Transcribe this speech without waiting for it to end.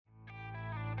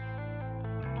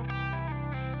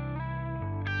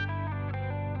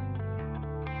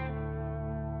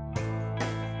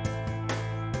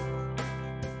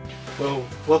Well,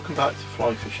 welcome back to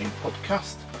Fly Fishing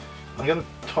Podcast. I'm going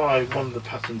to tie one of the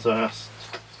patterns I asked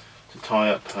to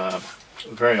tie up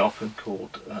very often,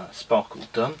 called Sparkle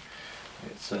Dun.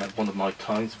 It's one of my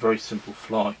ties, very simple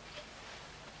fly.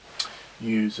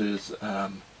 Uses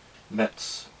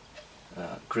Metz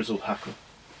grizzled hackle,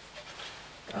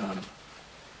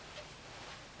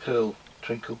 pearl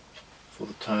twinkle for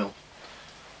the tail,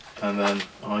 and then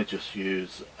I just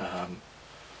use the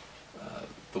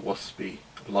Waspy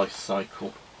life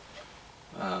cycle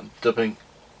dubbing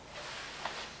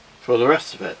for the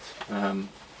rest of it,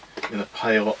 in a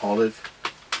pale olive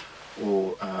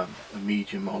or a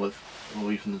medium olive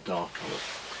or even a dark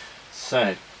olive.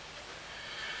 So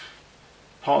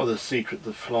part of the secret of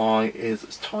the fly is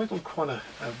it's tied on quite a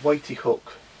weighty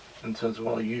hook in terms of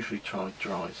what I usually try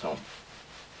dries on.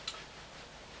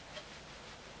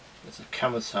 It's a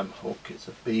Kamasan hook, it's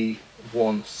a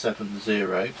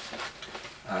B170.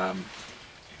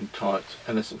 You can tie it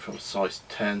anything from a size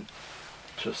 10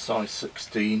 to a size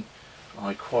 16.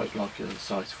 I quite like it in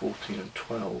size 14 and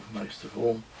 12 most of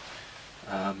all.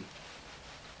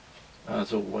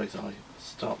 As always, I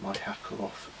start my hackle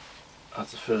off as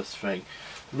the first thing.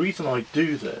 The reason I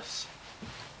do this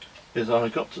is I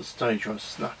got to the stage where I was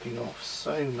snapping off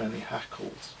so many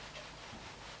hackles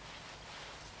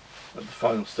at the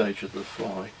final stage of the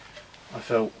fly. I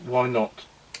felt, why not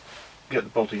get the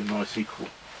body a nice equal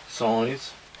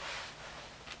size.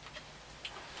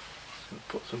 Just going to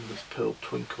put some of this pearl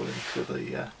twinkle into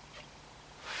the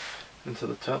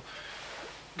tail.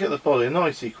 Get the body a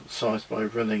nice equal size by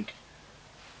running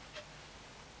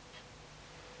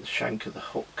the shank of the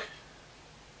hook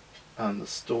and the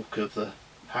stalk of the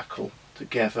hackle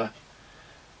together.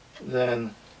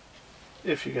 Then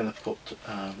if you're going to put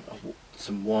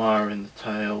some wire in the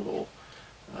tail or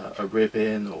a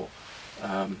ribbon or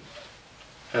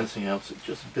anything else, it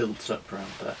just builds up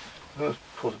around there. I'm going to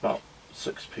put about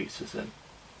 6 pieces in.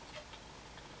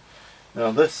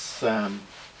 Now this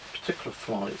particular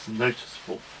fly is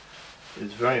noticeable,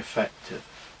 it's very effective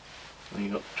when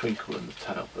you've got the twinkle in the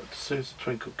tail, but as soon as the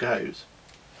twinkle goes,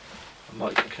 I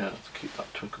like to keep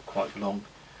that twinkle quite long.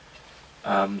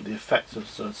 The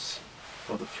effectiveness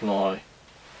of the fly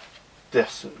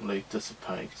definitely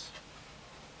dissipates.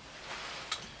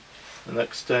 The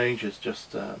next stage is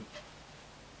just a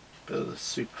bit of the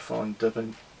superfine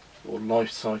dubbing or life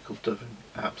cycle dubbing,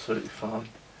 absolutely fine.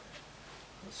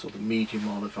 That's sort of medium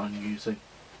olive I'm using.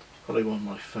 Probably one of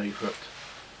my favourite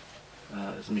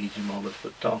is medium olive,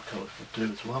 but dark olive will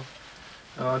do as well.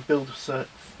 And I build a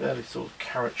fairly sort of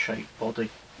carrot shaped body,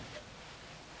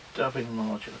 dubbing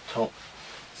large at the top.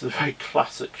 It's a very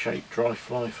classic shaped dry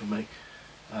fly for me.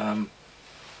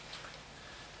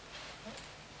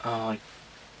 I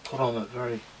put on a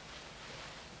very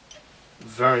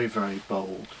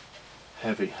bold,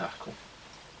 heavy hackle.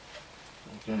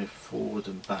 I'm going forward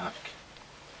and back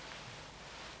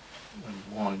and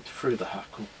wind through the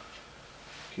hackle.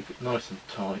 Keep it nice and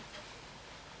tight.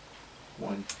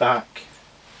 Wind back,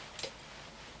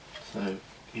 so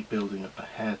you're building up a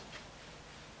head.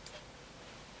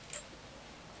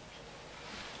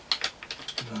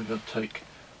 Now I'm going to take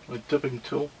my dubbing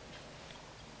tool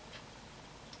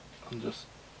and just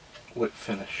whip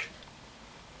finish.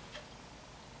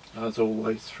 As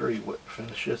always, 3 whip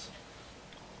finishes,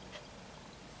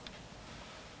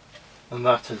 and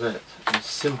that is it, as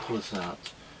simple as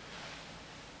that.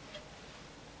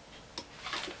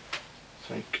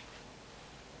 Take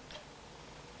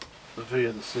the V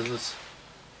of the scissors.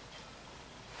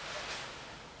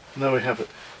 And there we have it,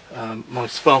 my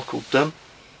Sparkle done.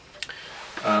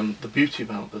 The beauty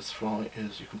about this fly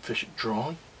is you can fish it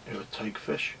dry, it would take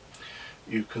fish.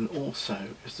 You can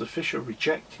also, if the fish are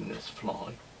rejecting this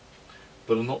fly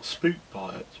but are not spooked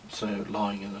by it, so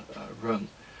lying in a run,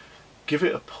 give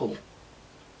it a pull,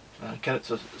 get it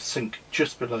to sink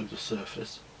just below the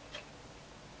surface,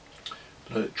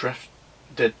 let it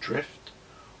dead drift,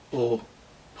 or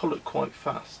pull it quite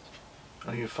fast,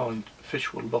 and you find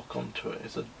fish will lock onto it.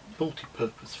 It's a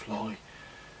multi-purpose fly,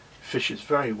 fishes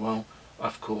very well.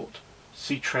 I've caught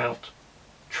sea trout,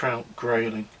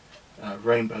 grayling,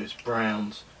 rainbows,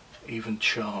 browns, even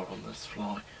char on this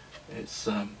fly. It's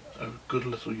a good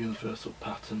little universal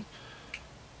pattern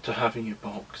to have in your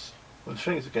box. When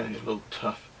things are getting a little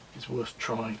tough, it's worth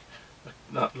trying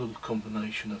that little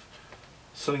combination of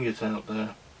selling it out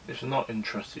there. If you're not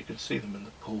interested, you can see them in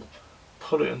the pool,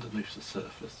 put it underneath the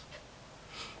surface.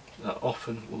 That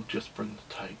often will just bring the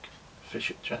take. Fish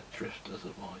it jet drift as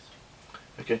otherwise.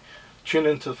 Okay, tune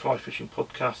into the Fly Fishing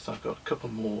Podcast. I've got a couple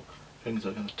more things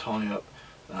I'm going to tie up.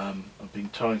 I've been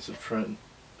tying some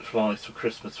flies for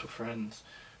Christmas for friends,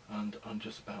 and I'm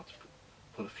just about to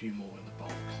put put a few more in the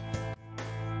box.